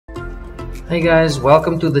Hey guys,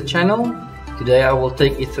 welcome to the channel. Today I will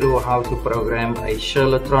take you through how to program a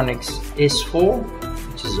Sherlotronics S4,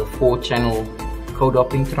 which is a 4-channel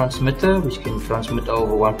code-hopping transmitter which can transmit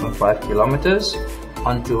over 1.5 kilometers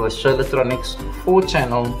onto a Sherlotronics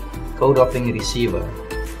 4-channel code-hopping receiver.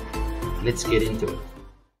 Let's get into it.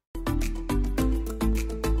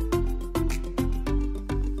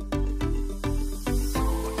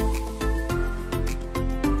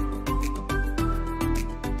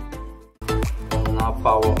 Now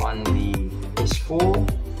power on the S4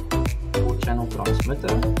 4-channel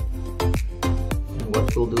transmitter, and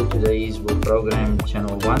what we'll do today is we'll program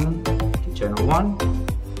channel 1 to channel 1,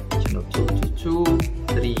 channel 2 to 2,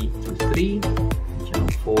 3 to 3, and channel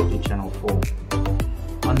 4 to channel 4.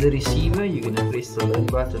 On the receiver you're going to press the learn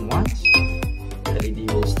button once.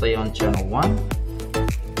 LED will stay on channel 1.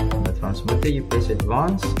 On the transmitter you press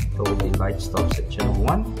advance until the light stops at channel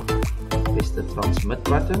 1. Press the transmit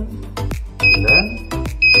button. Learn.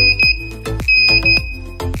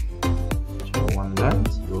 Channel 1 learned.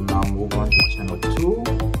 You'll now move on to channel 2.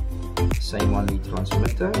 Same on the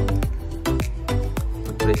transmitter.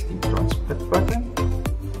 Press the transmit button.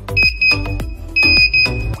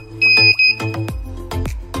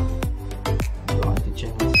 Go on to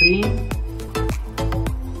channel 3.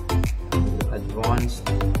 Advanced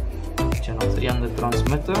channel 3 on the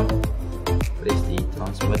transmitter. Press the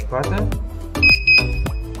transmit button.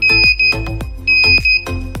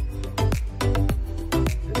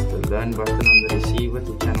 Learn button on the receiver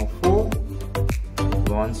to channel 4.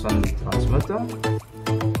 Advance on the transmitter.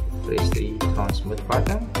 Press the transmit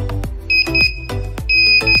button.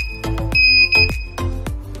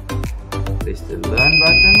 Press the learn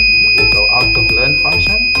button. It will go out of learn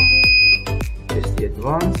function. Press the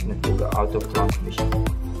advance and it will go out of transmission.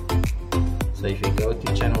 So if you go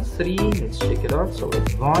to channel 3, let's check it out. So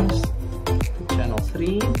advance to channel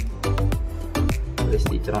 3. Press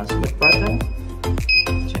the transmit button.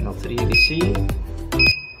 Channel 3 receive.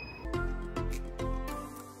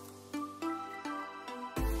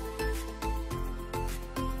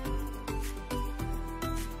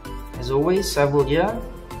 As always, Saville here.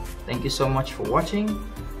 Thank you so much for watching.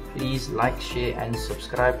 Please like, share and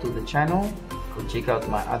subscribe to the channel. Go check out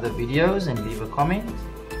my other videos and leave a comment.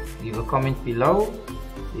 Leave a comment below.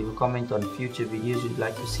 Leave a comment on future videos you'd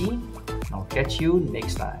like to see. And I'll catch you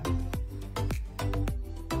next time.